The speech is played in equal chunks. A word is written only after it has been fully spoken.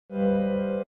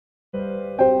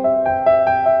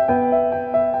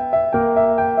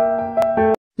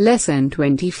Lesson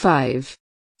 25.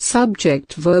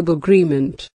 Subject-verb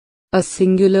agreement. A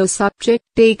singular subject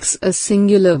takes a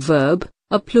singular verb,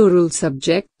 a plural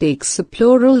subject takes a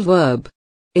plural verb.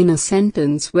 In a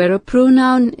sentence where a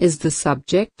pronoun is the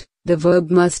subject, the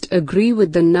verb must agree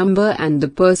with the number and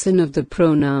the person of the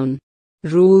pronoun.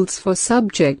 Rules for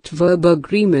subject-verb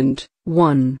agreement.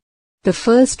 1. The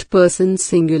first person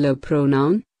singular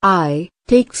pronoun, I,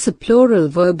 takes a plural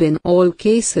verb in all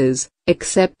cases,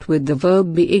 except with the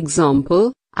verb be.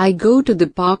 Example, I go to the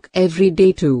park every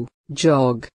day to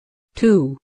jog.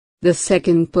 2. The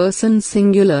second person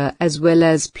singular as well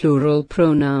as plural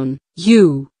pronoun,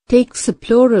 you, takes a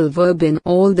plural verb in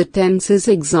all the tenses.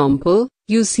 Example,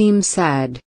 you seem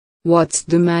sad. What's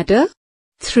the matter?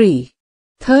 3.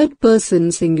 Third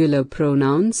person singular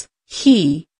pronouns,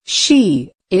 he,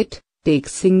 she, it,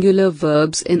 takes singular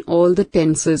verbs in all the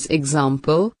tenses.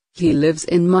 Example, he lives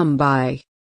in Mumbai.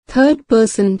 Third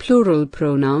person plural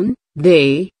pronoun,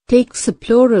 they, takes a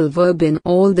plural verb in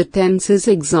all the tenses.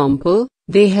 Example,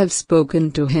 they have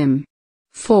spoken to him.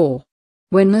 4.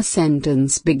 When a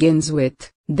sentence begins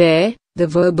with there, the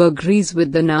verb agrees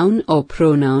with the noun or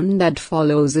pronoun that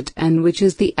follows it and which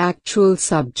is the actual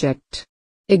subject.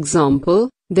 Example,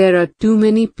 there are too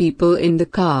many people in the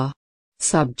car.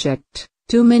 Subject,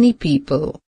 too many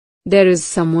people. There is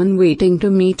someone waiting to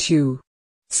meet you.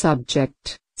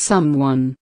 Subject,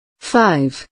 someone.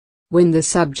 5. When the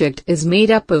subject is made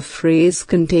up of phrase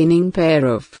containing pair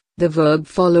of, the verb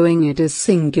following it is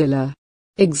singular.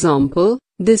 Example,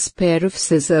 this pair of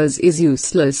scissors is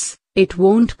useless, it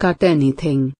won't cut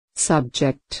anything.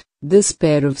 Subject, this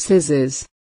pair of scissors.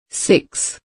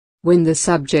 6. When the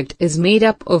subject is made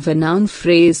up of a noun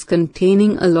phrase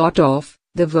containing a lot of,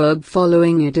 the verb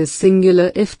following it is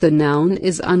singular if the noun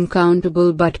is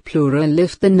uncountable but plural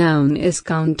if the noun is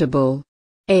countable.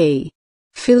 A.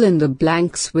 Fill in the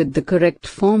blanks with the correct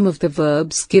form of the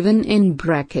verbs given in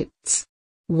brackets.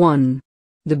 1.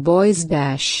 The boys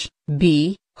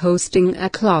be hosting a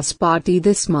class party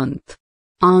this month.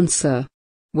 Answer.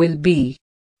 Will be.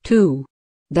 2.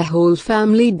 The whole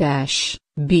family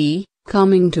be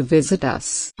coming to visit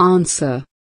us. Answer.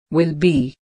 Will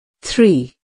be.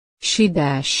 3. She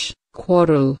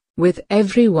quarrel with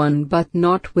everyone but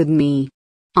not with me.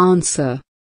 Answer.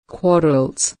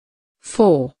 Quarrels.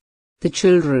 4. The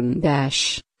children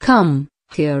come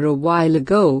here a while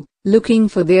ago, looking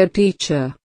for their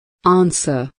teacher.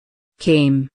 Answer.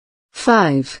 Came.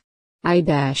 5.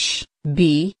 I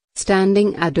be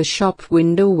standing at a shop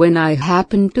window when I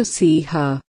happened to see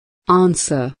her.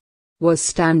 Answer. Was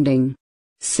standing.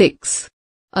 6.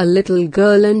 A little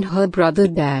girl and her brother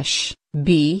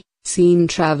be seen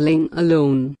traveling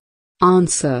alone.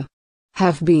 Answer.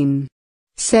 Have been.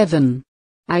 7.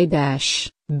 I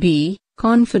be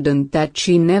confident that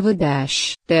she never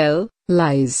tell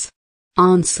lies.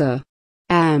 Answer.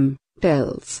 Am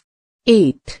tells.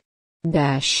 8.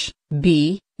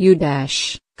 Be you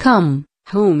come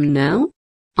home now.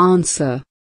 Answer.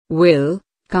 Will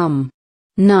come.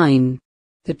 9.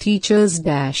 The teachers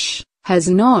has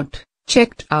not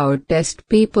checked our test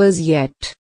papers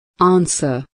yet.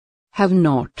 Answer. Have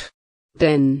not.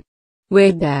 10.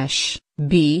 Where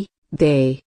be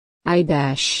they.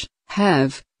 I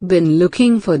have been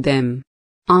looking for them.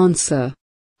 Answer.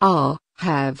 Are,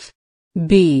 have.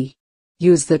 Be.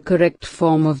 Use the correct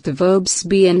form of the verbs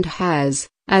be and has,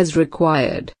 as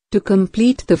required, to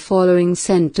complete the following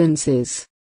sentences.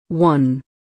 1.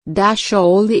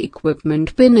 All the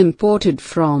equipment been imported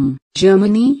from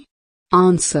Germany?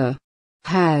 Answer.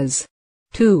 Has.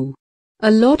 2. A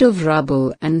lot of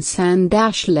rubble and sand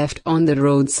left on the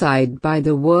roadside by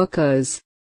the workers.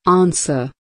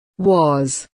 Answer.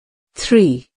 Was.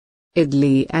 3.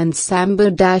 Idli and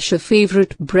sambar a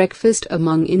favorite breakfast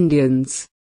among Indians.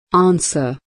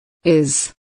 Answer.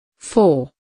 Is. 4.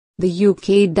 The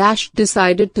UK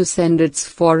decided to send its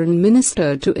foreign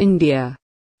minister to India.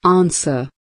 Answer.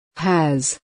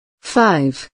 Has.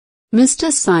 5.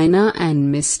 Mr. Sina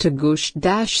and Mr.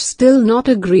 Gush still not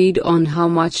agreed on how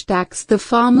much tax the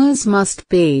farmers must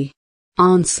pay.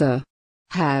 Answer.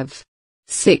 Have.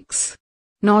 6.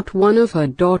 Not one of her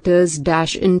daughters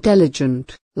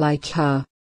intelligent, like her.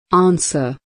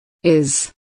 Answer.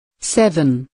 Is.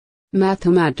 7.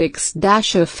 Mathematics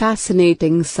a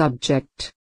fascinating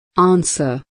subject.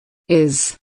 Answer.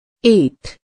 Is.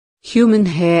 8. Human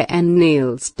hair and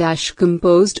nails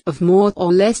composed of more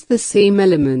or less the same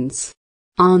elements.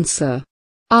 Answer.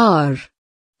 Are.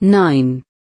 9.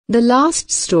 The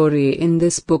last story in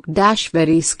this book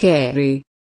very scary.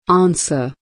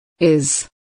 Answer. Is.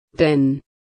 10.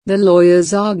 The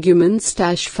lawyer's arguments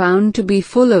found to be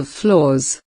full of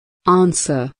flaws.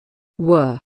 Answer.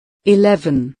 Were.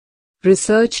 11.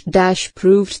 Research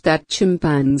proved that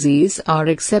chimpanzees are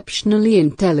exceptionally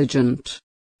intelligent.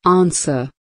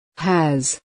 Answer.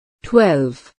 Has.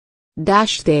 12.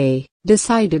 They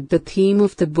decided the theme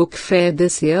of the book fair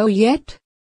this year yet?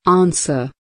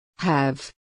 Answer. Have.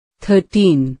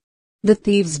 13. The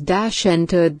thieves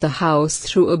entered the house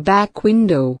through a back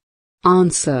window.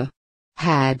 Answer.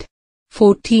 Had.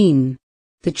 14.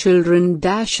 The children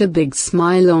a big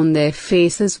smile on their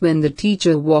faces when the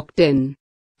teacher walked in.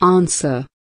 Answer.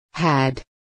 Had.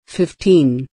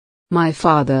 15. My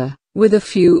father, with a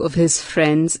few of his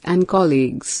friends and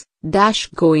colleagues,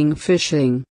 going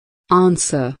fishing.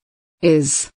 Answer.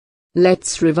 Is.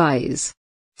 Let's revise.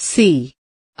 C.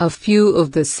 A few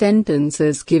of the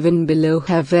sentences given below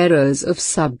have errors of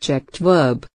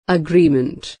subject-verb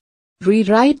agreement.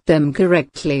 Rewrite them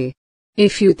correctly.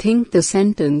 If you think the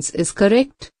sentence is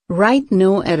correct, write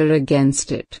no error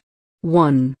against it.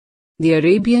 1. The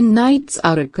Arabian Nights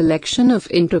are a collection of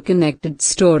interconnected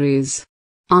stories.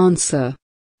 Answer.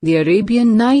 The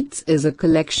Arabian Nights is a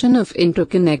collection of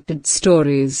interconnected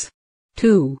stories.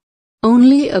 2.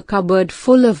 Only a cupboard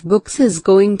full of books is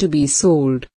going to be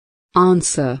sold.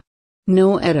 Answer.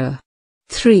 No error.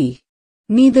 3.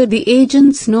 Neither the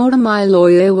agents nor my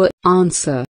lawyer were.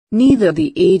 Answer. Neither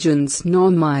the agents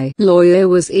nor my lawyer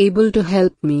was able to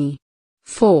help me.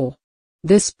 4.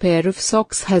 This pair of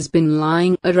socks has been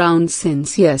lying around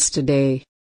since yesterday.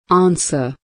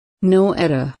 Answer. No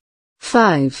error.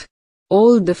 5.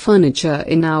 All the furniture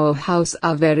in our house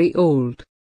are very old.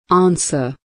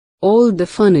 Answer. All the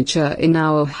furniture in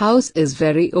our house is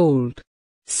very old.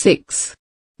 6.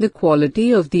 The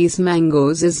quality of these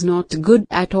mangoes is not good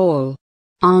at all.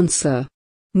 Answer.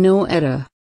 No error.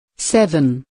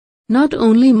 7. Not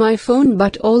only my phone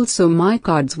but also my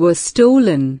cards were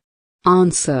stolen.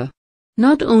 Answer.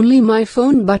 Not only my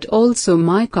phone but also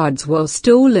my cards were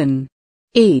stolen.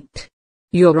 8.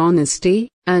 Your honesty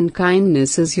and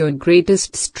kindness is your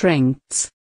greatest strengths.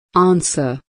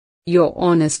 Answer. Your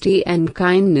honesty and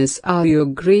kindness are your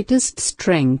greatest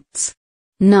strengths.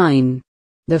 9.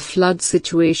 The flood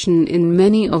situation in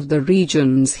many of the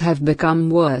regions have become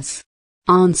worse.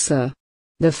 Answer.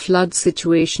 The flood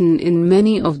situation in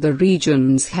many of the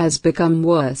regions has become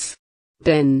worse.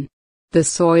 10. The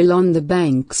soil on the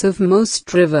banks of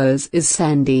most rivers is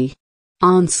sandy.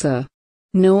 Answer.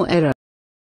 No error.